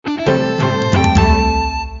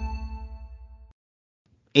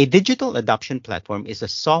A digital adoption platform is a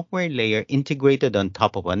software layer integrated on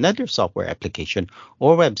top of another software application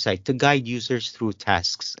or website to guide users through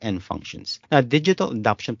tasks and functions. Now, digital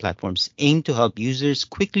adoption platforms aim to help users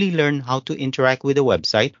quickly learn how to interact with a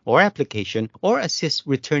website or application or assist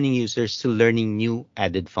returning users to learning new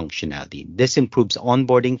added functionality. This improves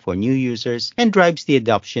onboarding for new users and drives the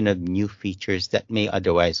adoption of new features that may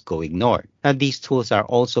otherwise go ignored. Now, these tools are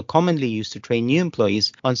also commonly used to train new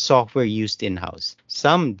employees on software used in-house.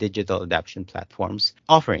 Some digital adoption platforms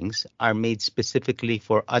offerings are made specifically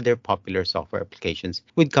for other popular software applications,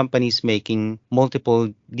 with companies making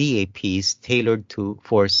multiple DAPs tailored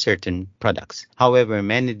for certain products. However,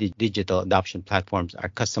 many digital adoption platforms are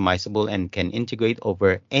customizable and can integrate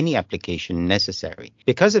over any application necessary.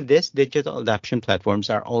 Because of this, digital adoption platforms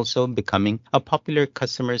are also becoming a popular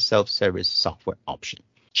customer self-service software option.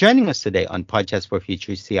 Joining us today on PodChats for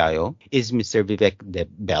Future CIO is Mr. Vivek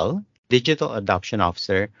Bell, Digital Adoption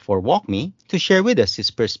Officer for WalkMe, to share with us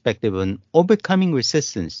his perspective on overcoming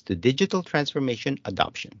resistance to digital transformation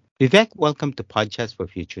adoption. Vivek, welcome to PodChats for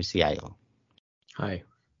Future CIO. Hi.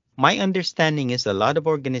 My understanding is a lot of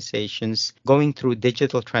organizations going through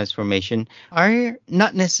digital transformation are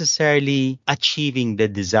not necessarily achieving the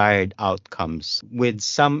desired outcomes, with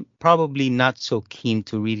some probably not so keen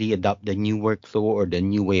to really adopt the new workflow or the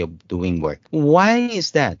new way of doing work. Why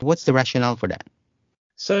is that? What's the rationale for that?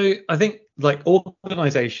 So I think like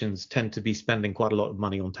organizations tend to be spending quite a lot of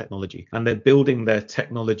money on technology, and they're building their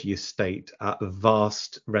technology estate at a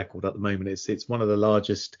vast record at the moment. It's one of the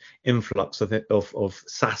largest influx of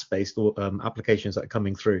SaaS-based applications that are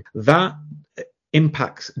coming through. That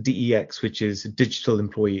impacts DEX, which is digital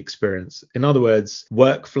employee experience. In other words,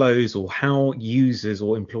 workflows or how users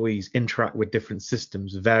or employees interact with different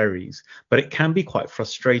systems varies, but it can be quite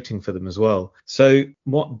frustrating for them as well. So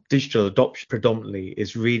what digital adoption predominantly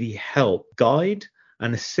is really help guide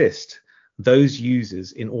and assist those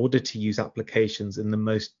users in order to use applications in the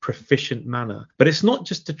most proficient manner. But it's not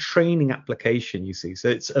just a training application, you see. So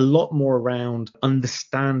it's a lot more around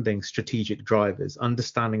understanding strategic drivers,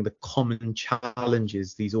 understanding the common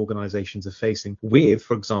challenges these organizations are facing with,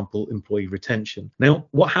 for example, employee retention. Now,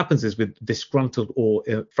 what happens is with disgruntled or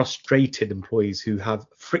frustrated employees who have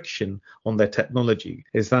friction on their technology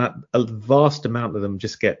is that a vast amount of them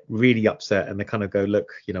just get really upset and they kind of go,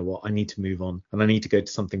 look, you know what, I need to move on and I need to go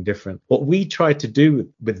to something different. What we try to do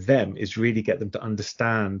with them is really get them to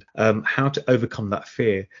understand how to overcome that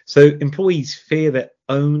fear. So employees fear their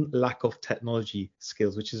own lack of technology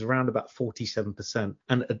skills, which is around about 47%,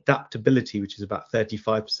 and adaptability, which is about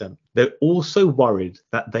 35%. They're also worried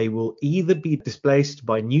that they will either be displaced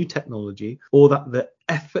by new technology or that the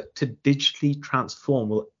effort to digitally transform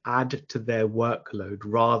will add to their workload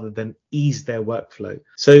rather than ease their workflow.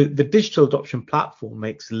 So the digital adoption platform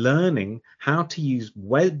makes learning how to use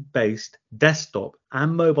web-based desktop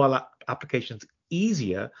and mobile applications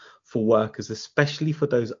easier for workers, especially for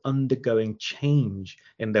those undergoing change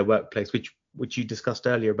in their workplace, which you discussed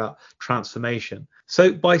earlier about transformation.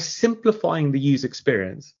 So by simplifying the user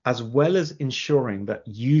experience, as well as ensuring that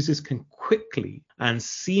users can quickly and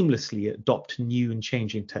seamlessly adopt new and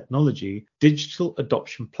changing technology, digital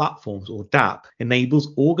adoption platforms, or DAP,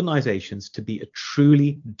 enables organizations to be a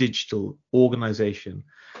truly digital organization.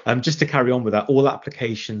 Just to carry on with that, all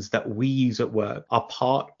applications that we use at work are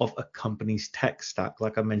part of a company's tech stack,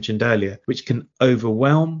 like I mentioned earlier, which can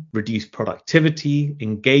overwhelm, reduce productivity,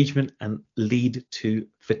 engagement, and lead to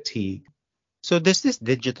fatigue. So does this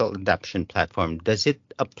digital adoption platform, does it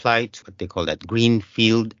apply to what they call that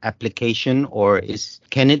greenfield application, or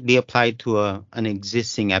can it be applied to an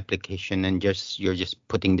existing application and you're just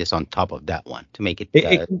putting this on top of that one to make it?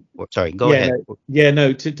 Sorry, go ahead.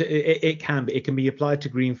 It can be. It can be applied to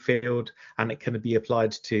greenfield and it can be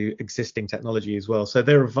applied to existing technology as well. So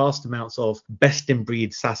there are vast amounts of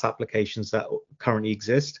best-in-breed SaaS applications that currently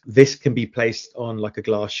exist. This can be placed on like a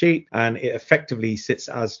glass sheet, and it effectively sits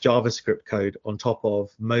as JavaScript code on top of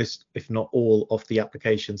most, if not all, of the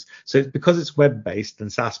applications. So because it's web-based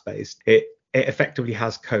and SaaS-based, it effectively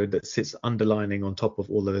has code that sits underlining on top of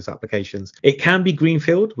all of those applications. It can be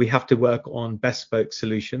greenfield. We have to work on bespoke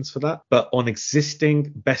solutions for that. But on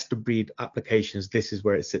existing best-of-breed applications, this is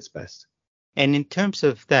where it sits best. And in terms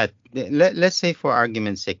of that, Let's say for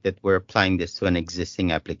argument's sake that we're applying this to an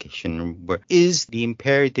existing application. Is the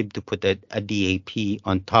imperative to put a DAP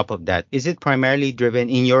on top of that, is it primarily driven,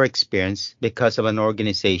 in your experience, because of an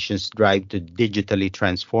organization's drive to digitally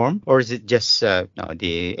transform? Or is it just no,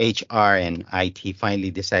 the HR and IT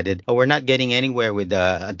finally decided, oh, we're not getting anywhere with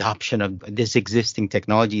the adoption of this existing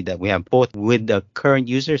technology that we have, both with the current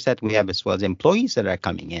users that we have as well as employees that are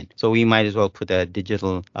coming in. So we might as well put a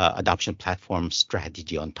digital adoption platform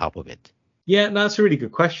strategy on top of it. Yeah, that's a really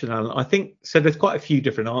good question, Alan. I think so. There's quite a few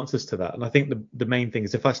different answers to that. And I think the main thing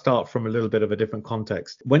is, if I start from a little bit of a different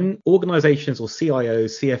context, when organizations or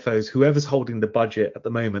CIOs, CFOs, whoever's holding the budget at the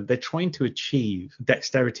moment, they're trying to achieve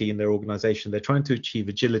dexterity in their organization. They're trying to achieve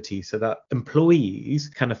agility so that employees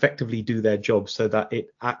can effectively do their job so that it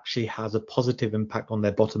actually has a positive impact on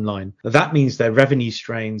their bottom line. That means their revenue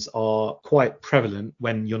strains are quite prevalent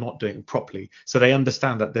when you're not doing it properly. So they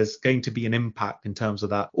understand that there's going to be an impact in terms of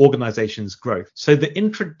that organization's growth. So the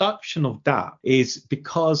introduction of that is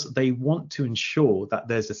because they want to ensure that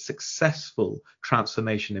there's a successful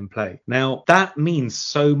transformation in play. Now, that means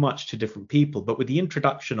so much to different people, but with the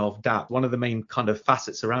introduction of that, one of the main kind of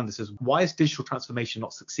facets around this is, why is digital transformation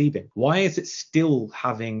not succeeding? Why is it still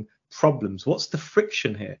having problems? What's the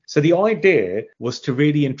friction here? So the idea was to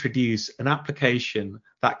really introduce an application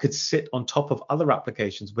that could sit on top of other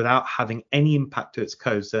applications without having any impact to its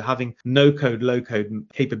code. So having no code, low code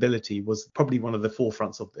capability was probably one of the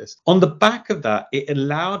forefronts of this. On the back of that, it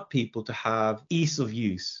allowed people to have ease of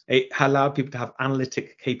use. It allowed people to have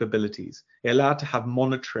analytic capabilities. It allowed to have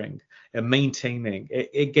monitoring and maintaining.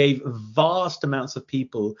 It gave vast amounts of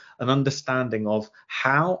people an understanding of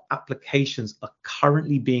how applications are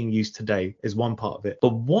currently being used today is one part of it.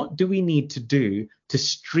 But what do we need to do to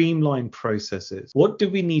streamline processes? What do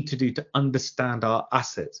we need to do to understand our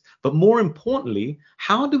assets? But more importantly,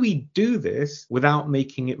 how do we do this without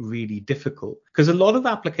making it really difficult? Because a lot of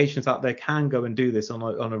applications out there can go and do this on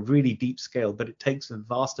a really deep scale, but it takes a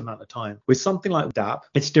vast amount of time. With something like DAP,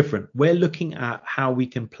 it's different. We're looking at how we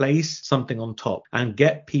can place something on top and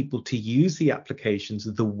get people to use the applications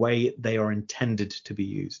the way they are intended to be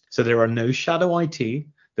used. So there are no shadow IT.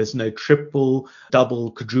 There's no triple, double,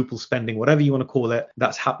 quadruple spending, whatever you want to call it,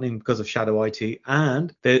 that's happening because of shadow IT.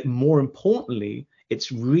 And more importantly,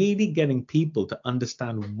 it's really getting people to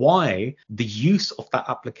understand why the use of that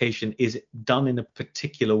application is done in a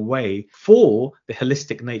particular way for the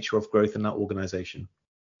holistic nature of growth in that organization.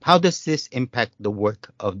 How does this impact the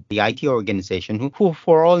work of the IT organization, who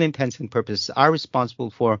for all intents and purposes, are responsible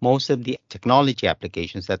for most of the technology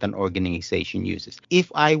applications that an organization uses?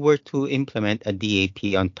 If I were to implement a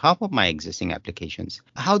DAP on top of my existing applications,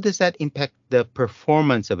 how does that impact the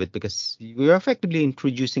performance of it? Because we're effectively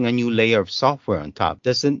introducing a new layer of software on top.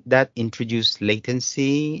 Doesn't that introduce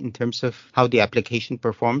latency in terms of how the application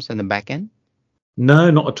performs on the back end?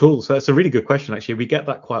 No, not at all. So that's a really good question, actually. We get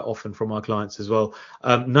that quite often from our clients as well.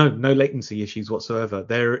 No latency issues whatsoever.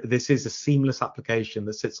 This is a seamless application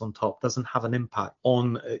that sits on top, doesn't have an impact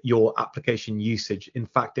on your application usage. In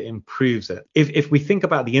fact, it improves it. If we think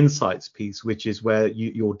about the insights piece, which is where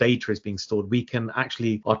your data is being stored, we can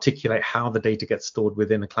actually articulate how the data gets stored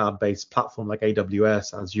within a cloud-based platform like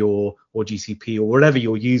AWS, Azure, or GCP, or whatever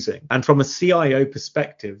you're using. And from a CIO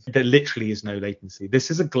perspective, there literally is no latency.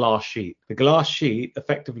 This is a glass sheet. The glass sheet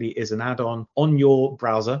effectively is an add-on on your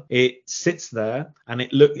browser. It sits there and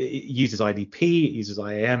it uses IDP, it uses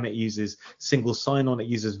IAM, it uses single sign-on, it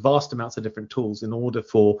uses vast amounts of different tools in order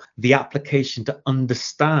for the application to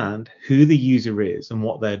understand who the user is and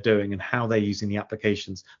what they're doing and how they're using the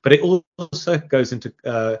applications. But it also goes into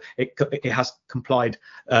it has complied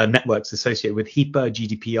networks associated with HIPAA,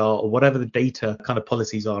 GDPR, or whatever the data kind of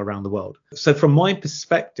policies are around the world. So from my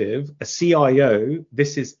perspective, a CIO,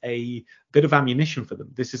 this is a bit of ammunition for them.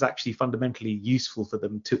 This is actually fundamentally useful for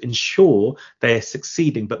them to ensure they're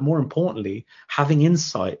succeeding, but more importantly, having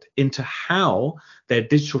insight into how their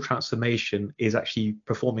digital transformation is actually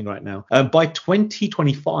performing right now. By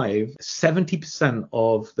 2025, 70%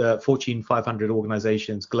 of the Fortune 500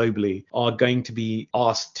 organizations globally are going to be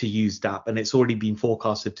asked to use DAP, and it's already been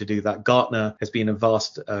forecasted to do that. Gartner has been a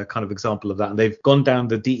vast kind of example of that, and they've gone down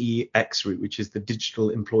the DEX route, which is the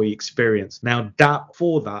digital employee experience. Now, DAP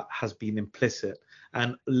for that has been implicit.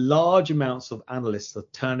 And large amounts of analysts are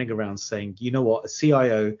turning around saying, you know what, a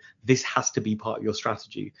CIO, this has to be part of your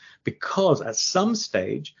strategy, because at some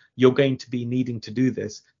stage, you're going to be needing to do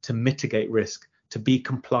this to mitigate risk, to be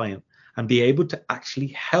compliant, and be able to actually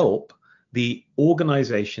help the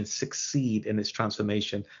organization succeed in its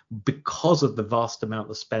transformation because of the vast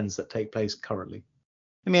amount of spends that take place currently.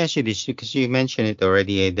 Let me ask you this, because you mentioned it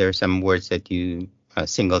already. There are some words that you a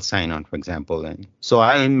single sign-on, for example. And so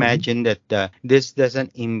I imagine that this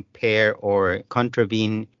doesn't impair or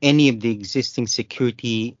contravene any of the existing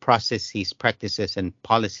security processes, practices, and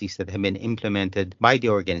policies that have been implemented by the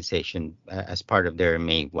organization as part of their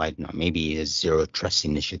maybe a zero trust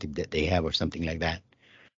initiative that they have or something like that.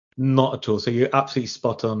 Not at all. So you're absolutely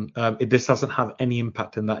spot on. This doesn't have any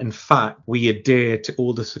impact in that. In fact, we adhere to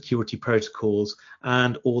all the security protocols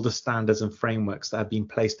and all the standards and frameworks that have been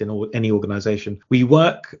placed in any organization. We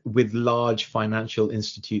work with large financial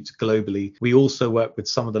institutes globally. We also work with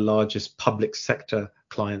some of the largest public sector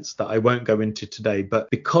clients that I won't go into today.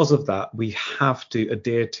 But because of that, we have to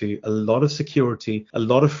adhere to a lot of security, a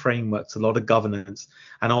lot of frameworks, a lot of governance,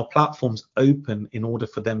 and our platform's open in order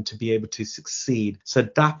for them to be able to succeed. So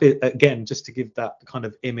DAP, again, just to give that kind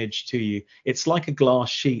of image to you, it's like a glass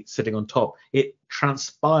sheet sitting on top. It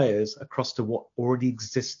transpires across to what already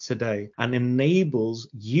exists today and enables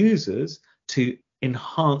users to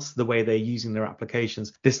enhance the way they're using their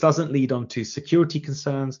applications. This doesn't lead on to security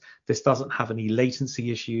concerns. This doesn't have any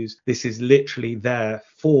latency issues. This is literally there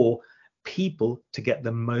for people to get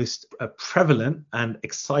the most prevalent and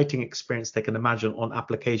exciting experience they can imagine on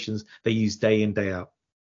applications they use day in, day out.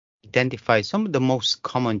 Identify some of the most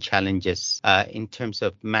common challenges in terms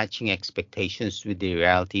of matching expectations with the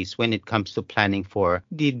realities when it comes to planning for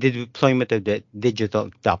the deployment of the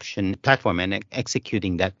digital adoption platform and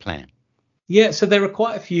executing that plan. Yeah, so there are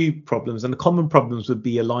quite a few problems, and the common problems would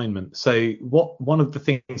be alignment. So one of the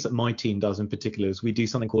things that my team does in particular is we do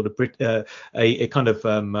something called a kind of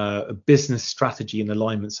a business strategy and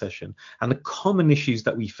alignment session. And the common issues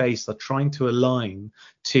that we face are trying to align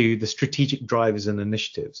to the strategic drivers and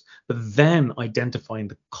initiatives, but then identifying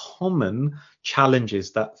the common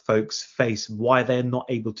challenges that folks face, why they're not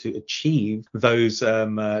able to achieve those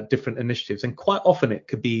different initiatives. And quite often it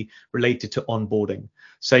could be related to onboarding.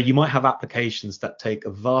 So you might have applications that take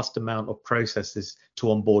a vast amount of processes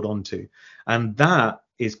to onboard onto, and that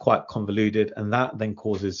is quite convoluted, and that then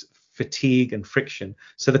causes fatigue and friction.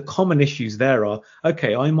 So the common issues there are,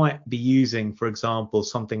 okay, I might be using, for example,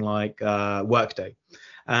 something like Workday,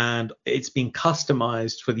 and it's been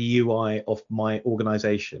customized for the UI of my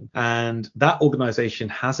organization. And that organization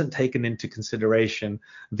hasn't taken into consideration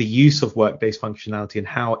the use of Workday's functionality and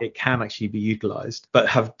how it can actually be utilized, but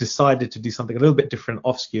have decided to do something a little bit different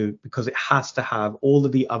off SKU because it has to have all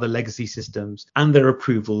of the other legacy systems and their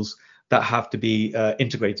approvals that have to be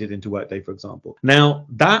integrated into Workday, for example. Now,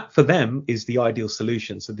 that for them is the ideal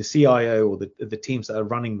solution. So the CIO or the teams that are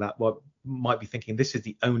running that might be thinking this is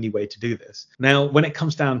the only way to do this. Now, when it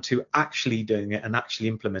comes down to actually doing it and actually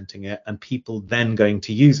implementing it and people then going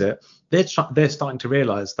to use it, they're starting to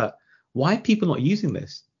realize that why are people not using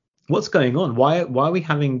this? What's going on? Why are we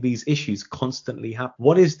having these issues constantly happen?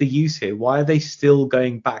 What is the use here? Why are they still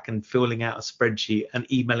going back and filling out a spreadsheet and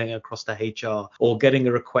emailing across to HR or getting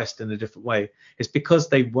a request in a different way? It's because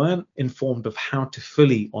they weren't informed of how to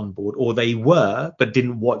fully onboard, or they were, but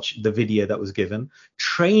didn't watch the video that was given.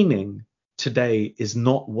 Training today is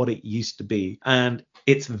not what it used to be. And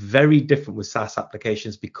it's very different with SaaS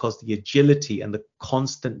applications because the agility and the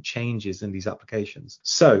constant changes in these applications.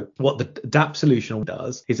 So what the DAP solution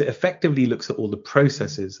does is it effectively looks at all the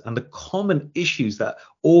processes and the common issues that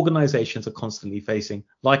organizations are constantly facing.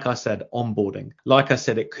 Like I said, onboarding. Like I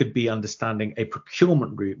said, it could be understanding a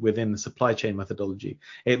procurement route within the supply chain methodology.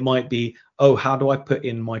 It might be, oh, how do I put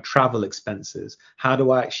in my travel expenses? How do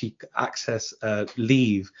I actually access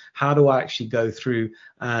leave? How do I actually go through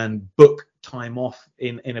and book time off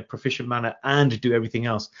in a proficient manner and do everything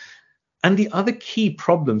else? And the other key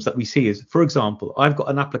problems that we see is, for example, I've got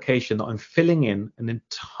an application that I'm filling in an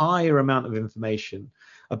entire amount of information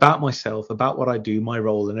about myself, about what I do, my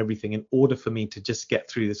role and everything in order for me to just get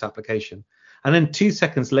through this application. And then 2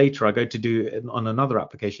 seconds later, I go to do it on another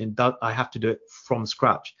application. I have to do it from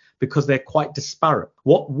scratch because they're quite disparate.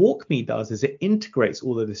 What WalkMe does is it integrates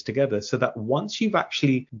all of this together so that once you've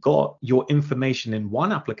actually got your information in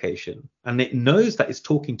one application and it knows that it's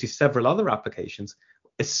talking to several other applications,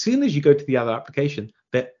 as soon as you go to the other application,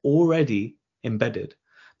 they're already embedded.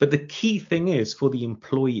 But the key thing is for the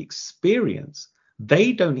employee experience,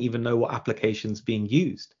 they don't even know what application's being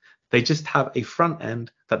used. They just have a front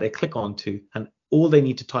end that they click onto, and all they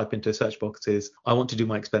need to type into a search box is, I want to do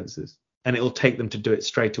my expenses. And it'll take them to do it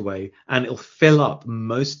straight away. And it'll fill up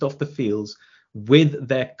most of the fields with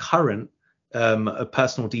their current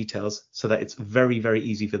personal details so that it's very, very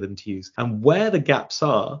easy for them to use. And where the gaps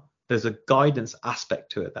are, there's a guidance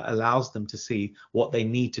aspect to it that allows them to see what they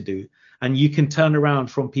need to do. And you can turn around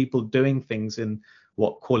from people doing things in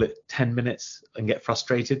call it 10 minutes and get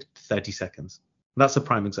frustrated, 30 seconds. That's a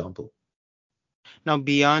prime example. Now,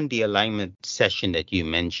 beyond the alignment session that you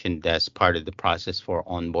mentioned as part of the process for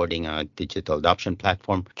onboarding a digital adoption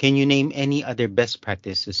platform, can you name any other best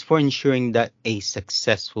practices for ensuring that a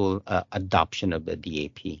successful adoption of the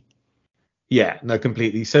DAP? Yeah, no,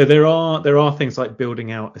 completely. So there are things like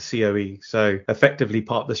building out a COE. So effectively,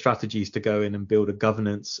 part of the strategy is to go in and build a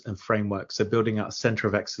governance and framework. So building out a center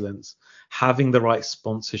of excellence, having the right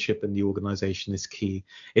sponsorship in the organization is key.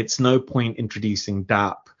 It's no point introducing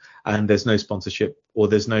DAP and there's no sponsorship or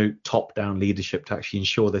there's no top-down leadership to actually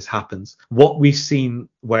ensure this happens. What we've seen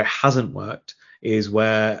where it hasn't worked is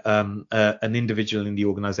where an individual in the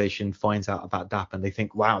organization finds out about DAP and they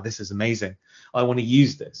think, wow, this is amazing. I want to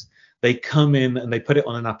use this. They come in and they put it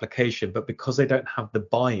on an application, but because they don't have the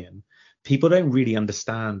buy-in, people don't really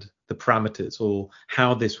understand the parameters or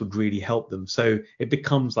how this would really help them. So it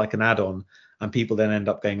becomes like an add-on, and people then end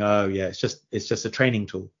up going, oh yeah, it's just a training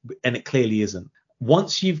tool, and it clearly isn't.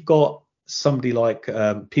 Once you've got somebody like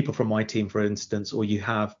people from my team, for instance, or you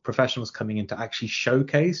have professionals coming in to actually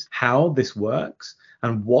showcase how this works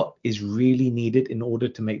and what is really needed in order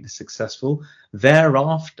to make this successful,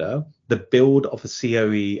 thereafter, the build of a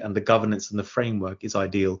COE and the governance and the framework is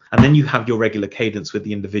ideal. And then you have your regular cadence with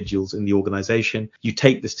the individuals in the organization. You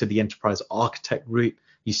take this to the enterprise architect route.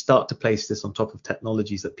 You start to place this on top of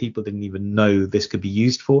technologies that people didn't even know this could be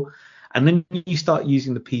used for. And then you start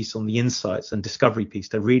using the piece on the insights and discovery piece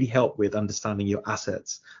to really help with understanding your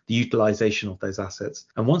assets, the utilization of those assets.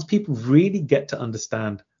 And once people really get to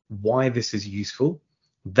understand why this is useful,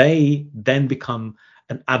 they then become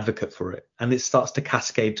an advocate for it, and it starts to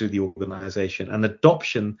cascade through the organization, and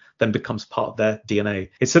adoption then becomes part of their DNA.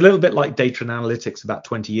 It's a little bit like data and analytics about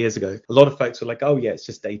 20 years ago. A lot of folks were like, oh yeah, it's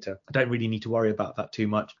just data. I don't really need to worry about that too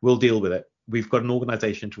much. We'll deal with it. We've got an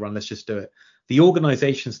organization to run. Let's just do it. The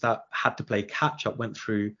organizations that had to play catch up went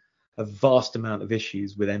through a vast amount of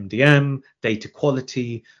issues with MDM, data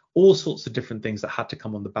quality, all sorts of different things that had to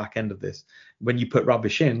come on the back end of this. When you put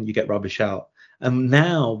rubbish in, you get rubbish out. And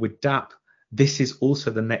now with DAP, this is also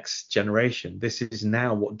the next generation. This is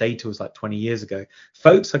now what data was like 20 years ago.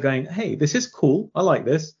 Folks are going, hey, this is cool. I like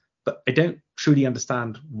this, but I don't truly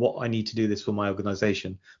understand what I need to do this for my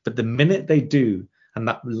organization. But the minute they do, and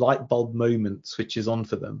that light bulb moment switches on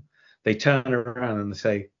for them, they turn around and they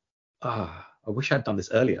say, I wish I'd done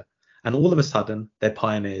this earlier. And all of a sudden, they're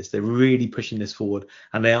pioneers. They're really pushing this forward,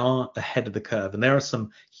 and they are ahead of the curve. And there are some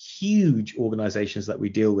huge organizations that we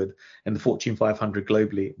deal with in the Fortune 500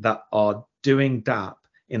 globally that are doing DAP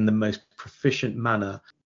in the most proficient manner.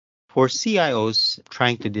 For CIOs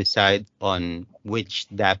trying to decide on which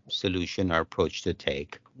DAP solution or approach to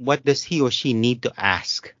take, what does he or she need to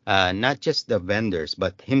ask, not just the vendors,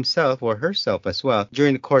 but himself or herself as well,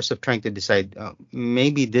 during the course of trying to decide,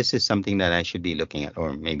 maybe this is something that I should be looking at,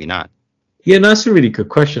 or maybe not? Yeah, no, that's a really good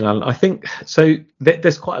question, Alan. I think so.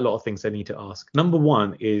 There's quite a lot of things they need to ask. Number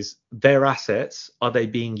one is their assets, are they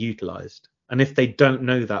being utilized? And if they don't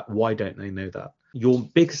know that, why don't they know that? Your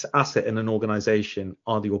biggest asset in an organization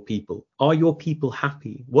are your people. Are your people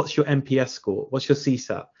happy? What's your NPS score? What's your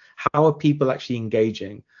CSAT? How are people actually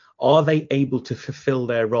engaging? Are they able to fulfill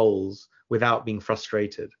their roles without being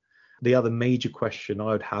frustrated? The other major question I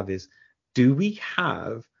would have is, do we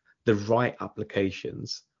have the right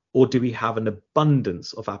applications, or do we have an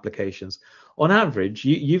abundance of applications? On average,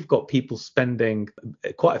 you've got people spending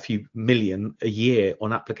quite a few million a year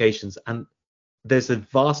on applications, and there's a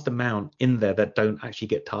vast amount in there that don't actually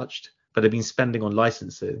get touched, but they've been spending on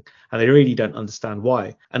licensing, and they really don't understand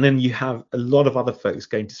why. And then you have a lot of other folks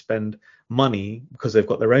going to spend money because they've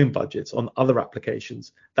got their own budgets on other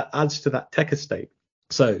applications. That adds to that tech estate.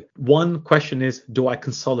 So one question is, do I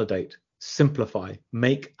consolidate, simplify,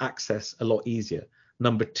 make access a lot easier?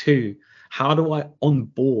 Number two, how do I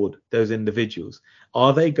onboard those individuals?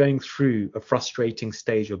 Are they going through a frustrating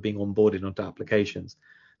stage of being onboarded onto applications?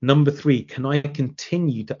 Number three, can I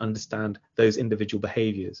continue to understand those individual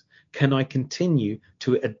behaviors? Can I continue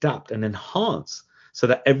to adapt and enhance so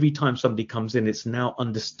that every time somebody comes in, it's now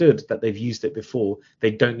understood that they've used it before? They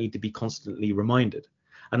don't need to be constantly reminded.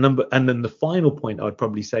 And then the final point I would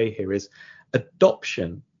probably say here is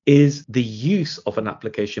adoption is the use of an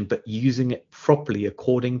application, but using it properly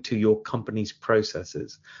according to your company's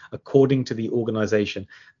processes, according to the organization.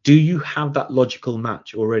 Do you have that logical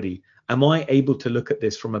match already? Am I able to look at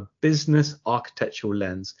this from a business architectural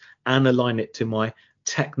lens and align it to my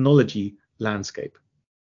technology landscape?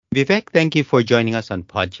 Vivek, thank you for joining us on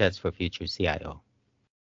PodChats for FutureCIO.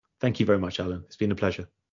 Thank you very much, Alan. It's been a pleasure.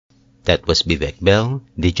 That was Vivek Bell,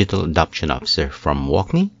 Digital Adoption Officer from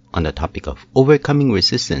WalkMe, on the topic of overcoming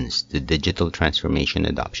resistance to digital transformation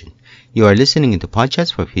adoption. You are listening to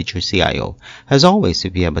PodChats for FutureCIO. As always,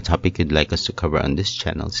 if you have a topic you'd like us to cover on this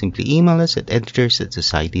channel, simply email us at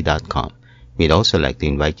editors@society.com. We'd also like to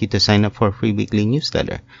invite you to sign up for a free weekly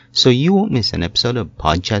newsletter so you won't miss an episode of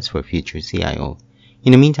PodChats for FutureCIO.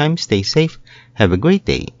 In the meantime, stay safe, have a great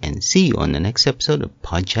day, and see you on the next episode of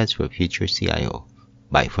PodChats for FutureCIO.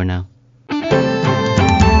 Bye for now.